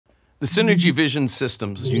The Synergy Vision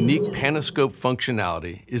System's unique Panoscope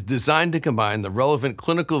functionality is designed to combine the relevant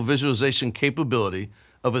clinical visualization capability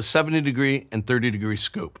of a 70-degree and 30-degree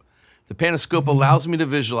scope. The Panoscope allows me to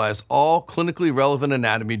visualize all clinically relevant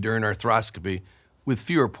anatomy during arthroscopy with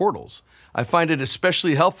fewer portals. I find it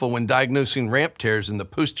especially helpful when diagnosing ramp tears in the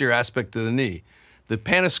posterior aspect of the knee. The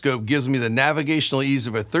Panoscope gives me the navigational ease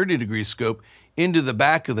of a 30-degree scope into the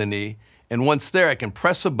back of the knee, and once there, I can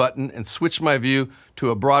press a button and switch my view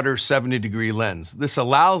to a broader 70-degree lens. This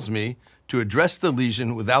allows me to address the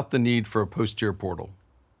lesion without the need for a posterior portal.